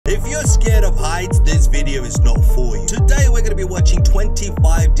you're scared of heights, this video is not for you. Today we're going to be watching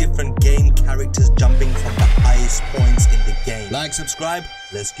 25 different game characters jumping from the highest points in the game. Like, subscribe,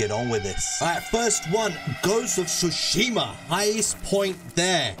 let's get on with this. Alright, first one, Ghost of Tsushima. Highest point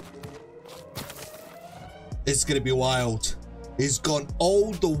there. It's going to be wild. He's gone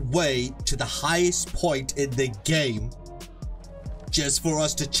all the way to the highest point in the game just for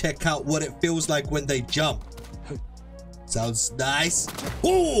us to check out what it feels like when they jump. Sounds nice.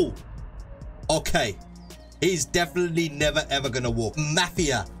 Ooh! Okay. He's definitely never ever gonna walk.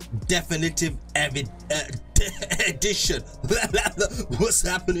 Mafia definitive edition. What's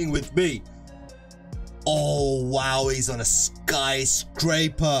happening with me? Oh wow, he's on a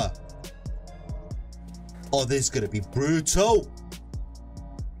skyscraper. Oh, this is gonna be brutal.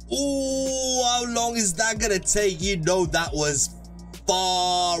 Ooh, how long is that gonna take? You know that was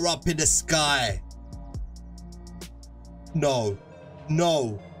far up in the sky. No,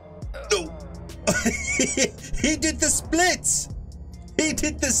 no, no. He did the splits. He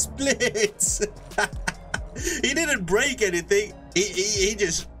did the splits. He didn't break anything. He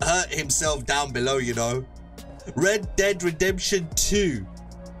just hurt himself down below, you know. Red Dead Redemption 2.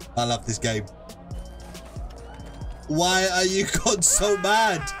 I love this game. Why are you gone so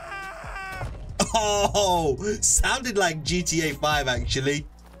mad? Oh, sounded like GTA 5 actually.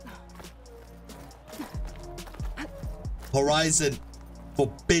 Horizon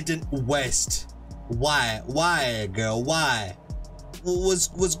Forbidden West. Why? Why, girl? Why?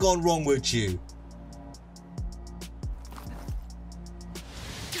 What's gone wrong with you?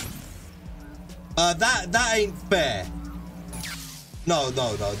 That ain't fair. No.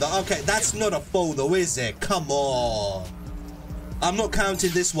 Okay, that's not a fall though, is it? Come on. I'm not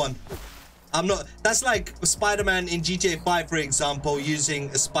counting this one. I'm not. That's like Spider-Man in GTA 5, for example,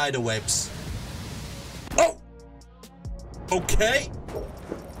 using spider webs. Oh! Okay.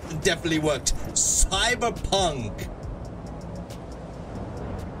 Definitely worked. Cyberpunk.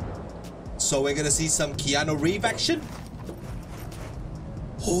 So we're gonna see some Keanu Reeves action.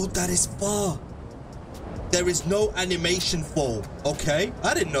 Oh, that is far. There is no animation fall. Okay,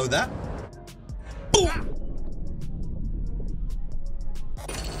 I didn't know that. Boom.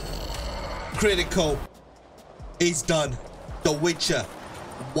 Critical. He's done. The Witcher.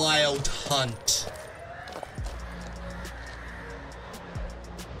 Wild Hunt.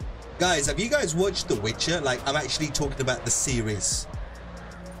 Guys, have you guys watched The Witcher? Like, I'm actually talking about the series.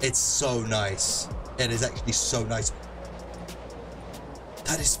 It's so nice. It is actually so nice.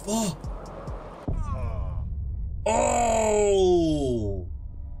 That is far. Oh!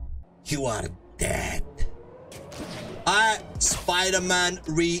 You are dead. Spider-Man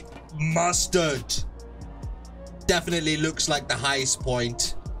Remastered. Definitely looks like the highest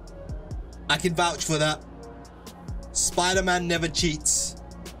point. I can vouch for that. Spider-Man never cheats.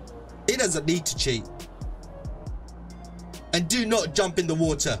 He doesn't need to cheat. And do not jump in the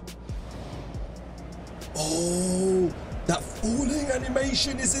water. Oh, that falling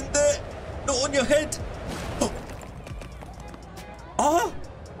animation is in there. Not on your head. Oh. Ah.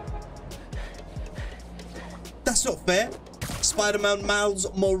 That's not fair. Spider-Man Miles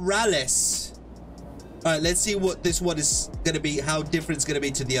Morales. All right, let's see what this one is going to be. How different it's going to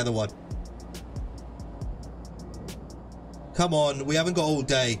be to the other one. Come on, we haven't got all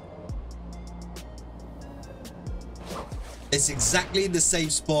day. It's exactly in the same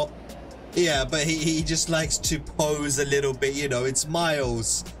spot. Yeah, but he just likes to pose a little bit, you know. It's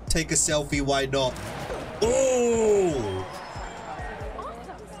Miles. Take a selfie, why not? Oh!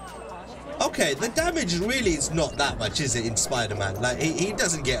 Okay, the damage really is not that much, is it, in Spider-Man? Like, he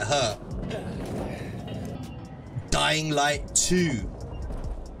doesn't get hurt. Dying Light 2.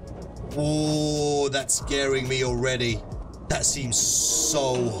 Oh, that's scaring me already. That seems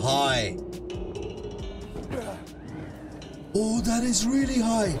so high. Oh, that is really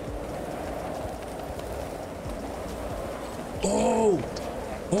high. Oh.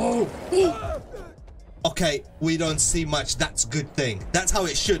 Oh. Oh. Okay, we don't see much. That's a good thing. That's how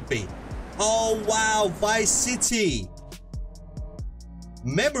it should be. Oh, wow. Vice City.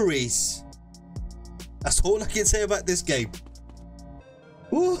 Memories. That's all I can say about this game.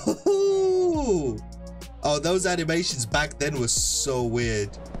 Woohoo. Oh, those animations back then were so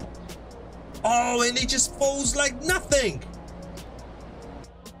weird. Oh, and he just falls like nothing.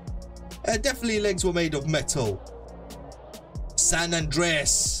 Definitely legs were made of metal. San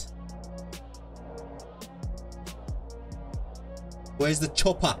Andreas. Where's the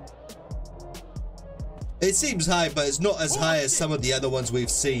chopper? It seems high, but it's not as high as some of the other ones we've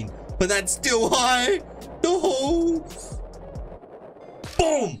seen. But that's still high. No.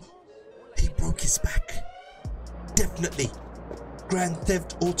 Boom. He broke his back. Definitely. Grand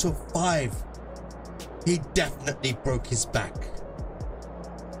Theft Auto 5. He definitely broke his back.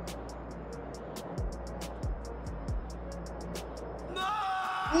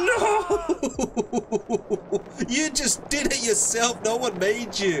 No! You just did it yourself. No one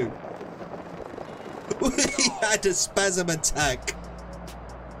made you. He had a spasm attack.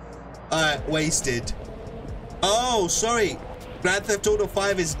 Alright, wasted. Oh, sorry. Grand Theft Auto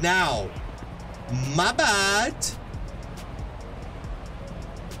 5 is now. My bad.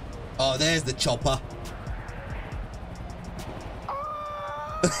 Oh, there's the chopper.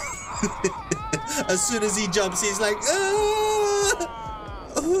 As soon as he jumps, he's like,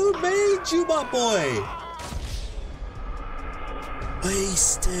 who made you, my boy?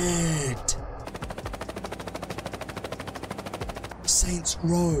 Wasted. Saints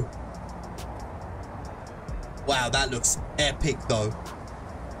Row. Wow, that looks epic though.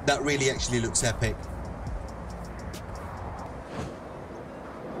 That really actually looks epic.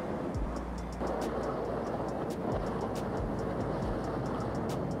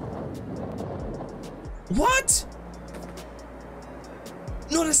 What?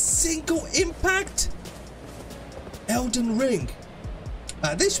 Not a single impact? Elden Ring.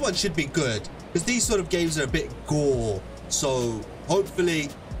 This one should be good because these sort of games are a bit gore. So hopefully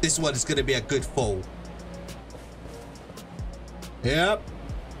this one is going to be a good fall. Yep.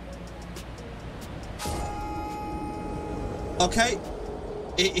 Okay.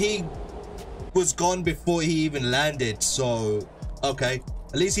 He was gone before he even landed. So, okay.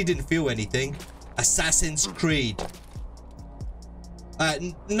 At least he didn't feel anything. Assassin's Creed.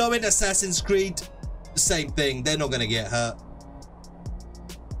 Knowing Assassin's Creed, same thing. They're not going to get hurt.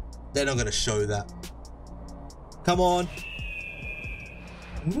 They're not going to show that. Come on.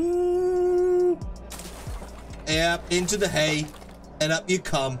 Woo. Yep, into the hay. And up you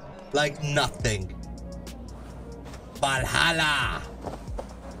come like nothing. Valhalla.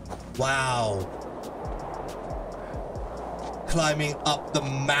 Wow. Climbing up the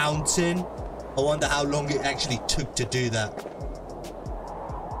mountain. I wonder how long it actually took to do that.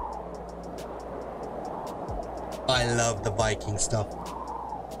 I love the Viking stuff.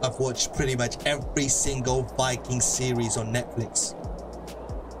 I've watched pretty much every single Viking series on Netflix.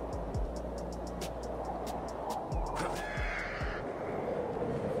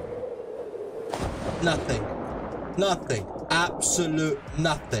 Nothing. Nothing. Absolute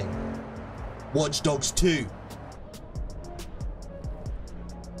nothing. Watch Dogs 2.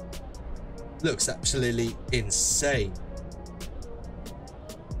 Looks absolutely insane.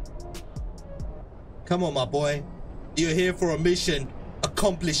 Come on, my boy. You're here for a mission.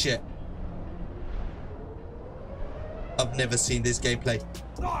 Accomplish it. I've never seen this gameplay.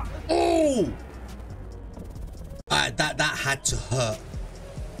 Oh! That had to hurt.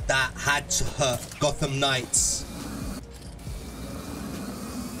 That had to hurt. Gotham Knights.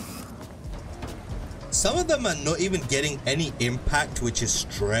 Some of them are not even getting any impact, which is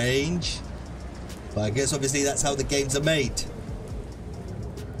strange. But I guess obviously that's how the games are made.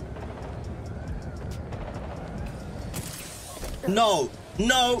 No,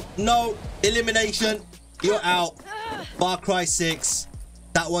 no, no. Elimination. You're out. Far Cry 6.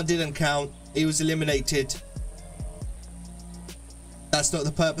 That one didn't count. He was eliminated. That's not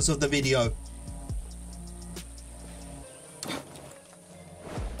the purpose of the video.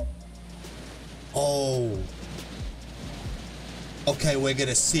 Oh. Okay, we're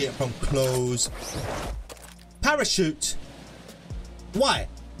gonna see it from close. Parachute. Why?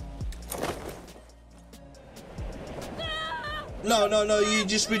 No, no, no, you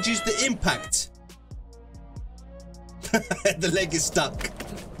just reduce the impact. The leg is stuck.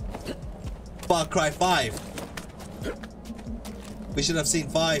 Far Cry 5. We should have seen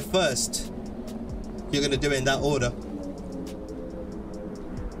 5 first. You're gonna do it in that order.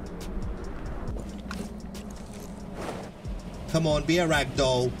 Come on, be a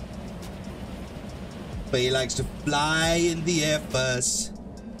ragdoll. But he likes to fly in the air first.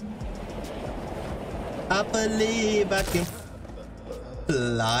 I believe I can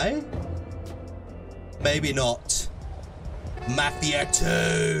fly. Maybe not. Mafia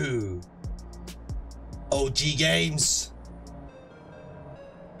 2. OG games.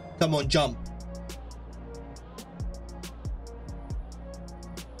 Come on, jump.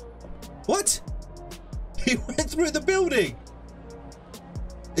 What? He went through the building.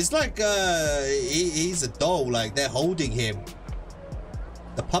 It's like he's a doll, like they're holding him.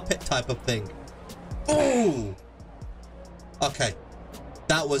 The puppet type of thing. Oh! Okay.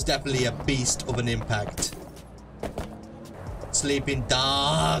 That was definitely a beast of an impact. Sleeping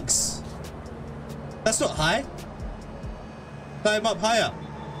dogs. That's not high. Climb up higher.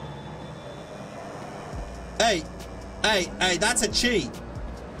 Hey, Hey, that's a cheat.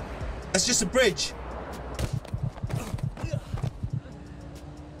 That's just a bridge.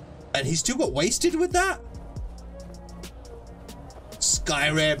 And he still got wasted with that?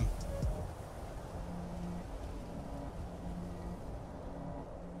 Skyrim.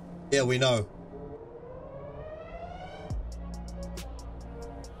 Yeah, we know.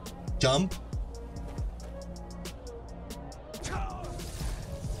 Jump.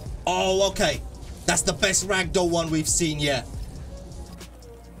 Oh, okay. That's the best ragdoll one we've seen yet.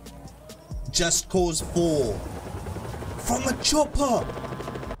 Just Cause 4. From a chopper.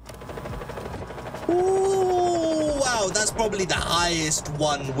 Ooh, wow. That's probably the highest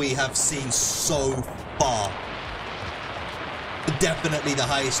one we have seen so far. Definitely the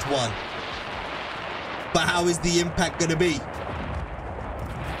highest one. But how is the impact going to be?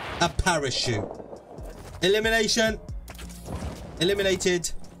 A parachute. Elimination.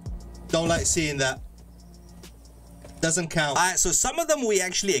 Eliminated. Don't like seeing that. Doesn't count. Alright, so some of them we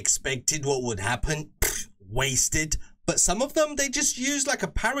actually expected what would happen. Wasted. But some of them, they just use like a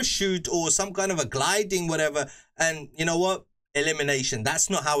parachute or some kind of a gliding, whatever. And you know what? Elimination. That's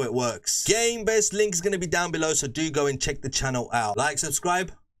not how it works. Game best link is going to be down below, so do go and check the channel out. Like,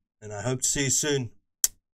 subscribe, and I hope to see you soon.